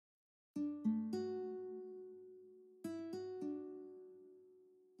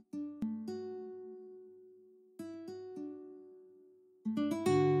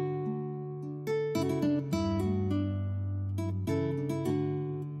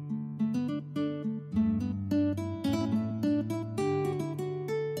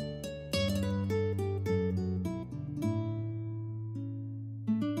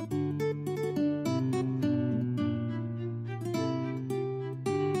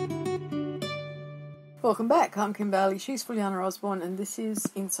Welcome back. I'm Kim Bailey, she's Fulyana Osborne, and this is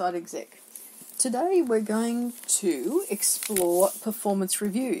Inside Exec. Today we're going to explore performance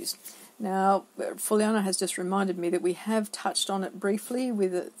reviews. Now, Fulyana has just reminded me that we have touched on it briefly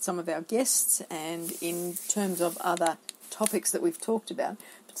with some of our guests and in terms of other topics that we've talked about.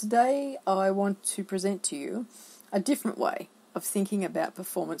 But today I want to present to you a different way of thinking about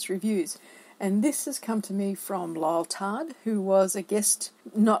performance reviews. And this has come to me from Lyle Tard, who was a guest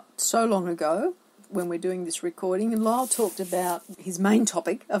not so long ago when we're doing this recording. And Lyle talked about his main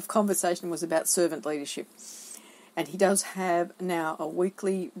topic of conversation was about servant leadership. And he does have now a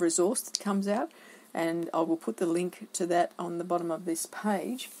weekly resource that comes out, and I will put the link to that on the bottom of this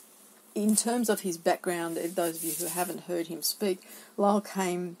page. In terms of his background, those of you who haven't heard him speak, Lyle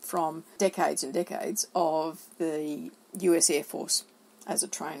came from decades and decades of the US Air Force as a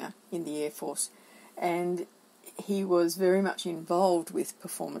trainer in the Air Force, and he was very much involved with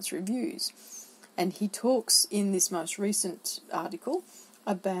performance reviews. And he talks in this most recent article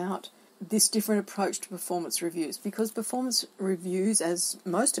about this different approach to performance reviews, because performance reviews, as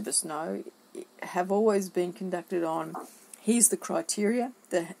most of us know, have always been conducted on, here's the criteria,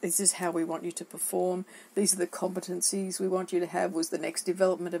 this is how we want you to perform, these are the competencies we want you to have, was the next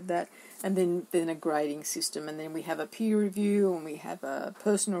development of that, and then a grading system, and then we have a peer review, and we have a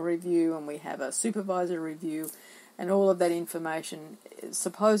personal review, and we have a supervisor review, and all of that information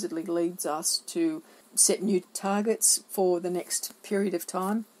supposedly leads us to set new targets for the next period of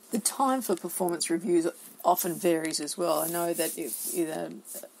time. The time for performance reviews often varies as well. I know that in a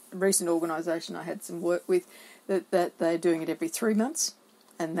recent organisation I had some work with, that they're doing it every 3 months,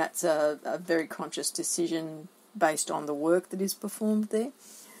 and that's a very conscious decision based on the work that is performed there.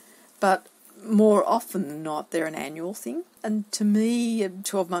 But more often than not, they're an annual thing. And to me,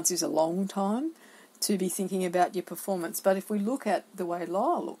 12 months is a long time to be thinking about your performance. But if we look at the way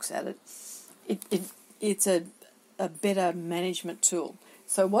Lyle looks at it, it's a better management tool.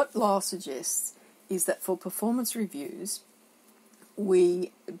 So what Lyle suggests is that for performance reviews,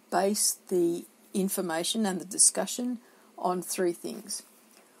 we base the information and the discussion on 3 things: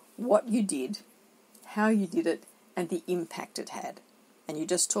 what you did, how you did it, and the impact it had. And you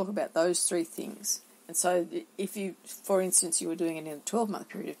just talk about those 3 things. And so if you, for instance, you were doing it in a 12-month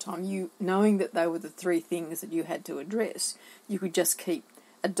period of time, you knowing that they were the 3 things that you had to address, you could just keep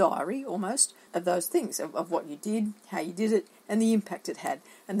a diary almost of those things, of what you did, how you did it, and the impact it had.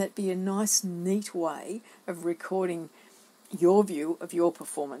 And that'd be a nice, neat way of recording your view of your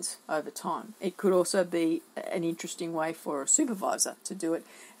performance over time. It could also be an interesting way for a supervisor to do it.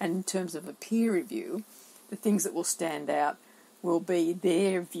 And in terms of a peer review, the things that will stand out will be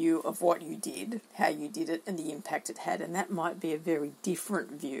their view of what you did, how you did it, and the impact it had. And that might be a very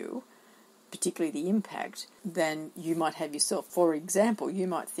different view, particularly the impact, than you might have yourself. For example, you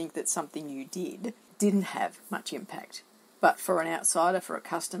might think that something you did didn't have much impact. But for an outsider, for a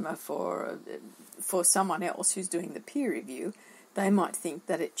customer, for someone else who's doing the peer review, they might think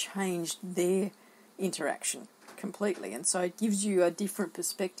that it changed their interaction completely. And so it gives you a different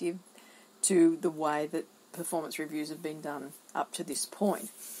perspective to the way that performance reviews have been done up to this point.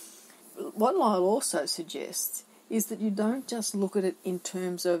 What Lyle also suggests is that you don't just look at it in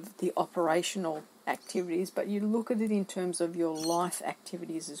terms of the operational activities, but you look at it in terms of your life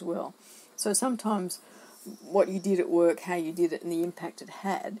activities as well. So sometimes what you did at work, how you did it, and the impact it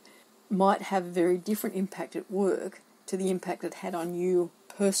had might have a very different impact at work to the impact it had on you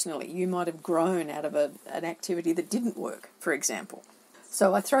personally. You might have grown out of an activity that didn't work, for example.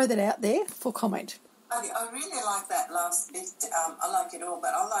 So I throw that out there for comment. I really like that last bit. I like it all,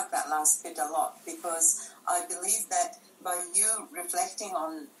 but I like that last bit a lot, because I believe that by you reflecting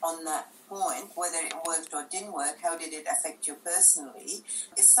on that point, whether it worked or didn't work, how did it affect you personally,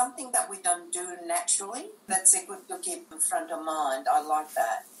 is something that we don't do naturally. That's a good to keep in front of mind. I like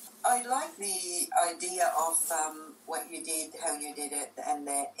that. I like the idea of what you did, how you did it, and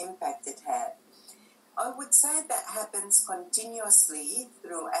the impact it had. I would say that happens continuously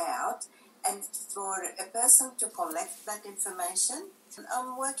throughout, and for a person to collect that information.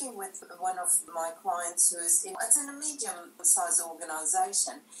 I'm working with one of my clients it's in a medium-sized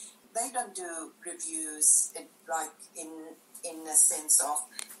organisation. They don't do reviews like in a sense of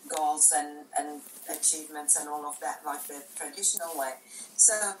goals and achievements and all of that, like the traditional way.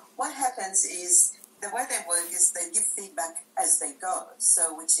 So what happens is, the way they work is they give feedback as they go,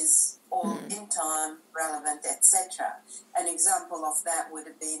 so which is all in time, relevant, etc. An example of that would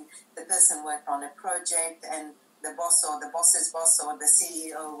have been the person worked on a project, and the boss or the boss's boss or the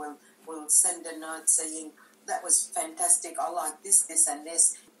CEO will send a note saying, that was fantastic, I like this, this and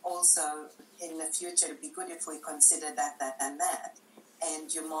this. Also, in the future, it'd be good if we consider that, that and that. And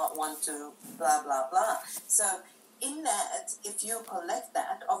attitude, you might want to blah, blah, blah. So in that, if you collect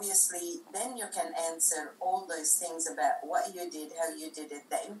that, obviously, then you can answer all those things about what you did, how you did it,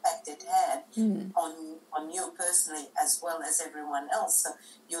 the impact it had on you personally as well as everyone else. So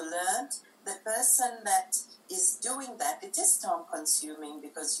you learned. The person that is doing that, it is time consuming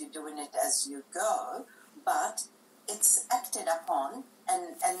because you're doing it as you go, but it's acted upon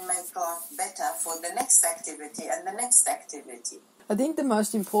and make life better for the next activity and the next activity. I think the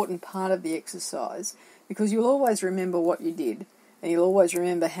most important part of the exercise, because you'll always remember what you did and you'll always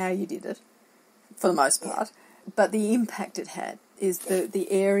remember how you did it, for the most part, but the impact it had is the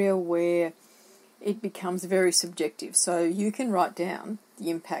area where it becomes very subjective. So you can write down the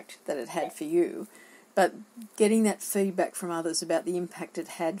impact that it had for you, but getting that feedback from others about the impact it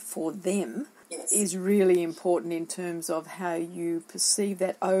had for them is really important in terms of how you perceive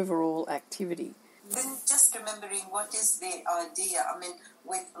that overall activity. Then just remembering what is the idea. I mean,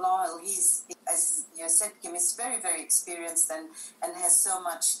 with Lyle, he's, as you said, Kim, is very, very experienced and has so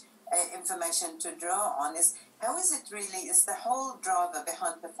much information to draw on. Is how is it really, is the whole driver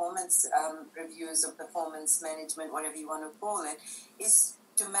behind performance reviews or performance management, whatever you want to call it, is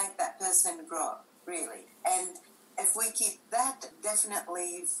to make that person grow, really. And if we keep that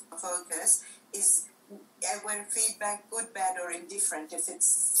definitely focus, is when feedback, good, bad, or indifferent, if it's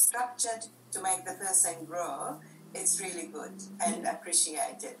structured to make the person grow, it's really good and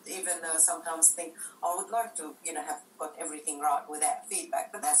appreciated. Even though I sometimes think, I would like to, have got everything right without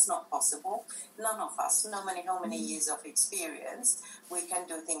feedback, but that's not possible. None of us, no matter how many years of experience, we can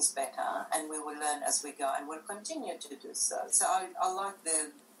do things better, and we will learn as we go, and we'll continue to do so. So I like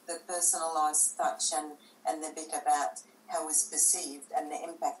the personalised touch and the bit about how it's perceived and the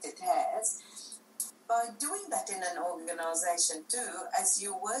impact it has. By doing that in an organisation too, as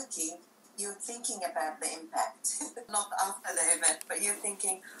you're working, you're thinking about the impact, not after the event, but you're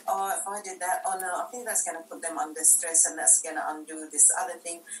thinking, oh, if I did that, oh no, I think that's going to put them under stress and that's going to undo this other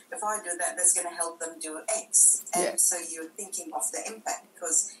thing. If I do that, that's going to help them do X. And so you're thinking of the impact,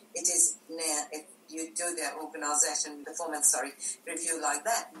 because it is now, if you do the organisation performance, review like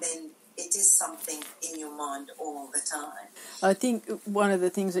that, then it is something in your mind all the time. I think one of the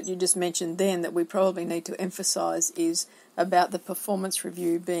things that you just mentioned then that we probably need to emphasise is about the performance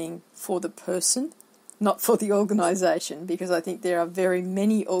review being for the person, not for the organisation, because I think there are very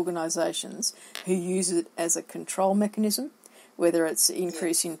many organisations who use it as a control mechanism, whether it's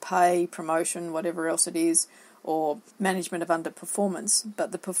increase in pay, promotion, whatever else it is, or management of underperformance.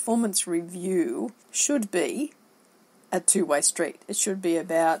 But the performance review should be a two-way street. It should be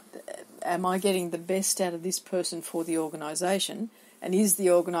about, am I getting the best out of this person for the organisation, and is the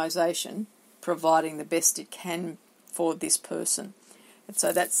organisation providing the best it can for this person? And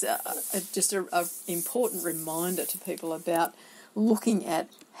so that's just an important reminder to people about looking at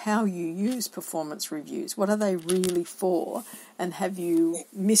how you use performance reviews. What are they really for? And have you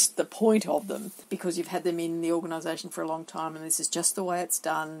missed the point of them because you've had them in the organisation for a long time and this is just the way it's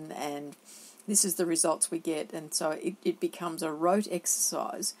done and this is the results we get? And so it becomes a rote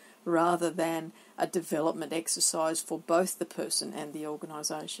exercise rather than a development exercise for both the person and the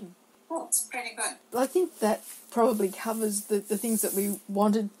organisation. Well, it's pretty good. I think that probably covers the things that we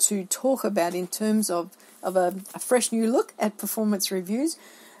wanted to talk about in terms of a fresh new look at performance reviews.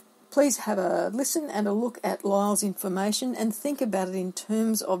 Please have a listen and a look at Lyle's information and think about it in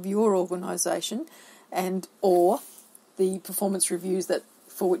terms of your organisation and or the performance reviews that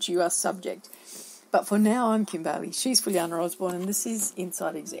for which you are subject. But for now, I'm Kim Bailey. She's Fulyana Osborne, and this is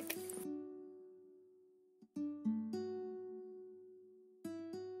Inside Exec.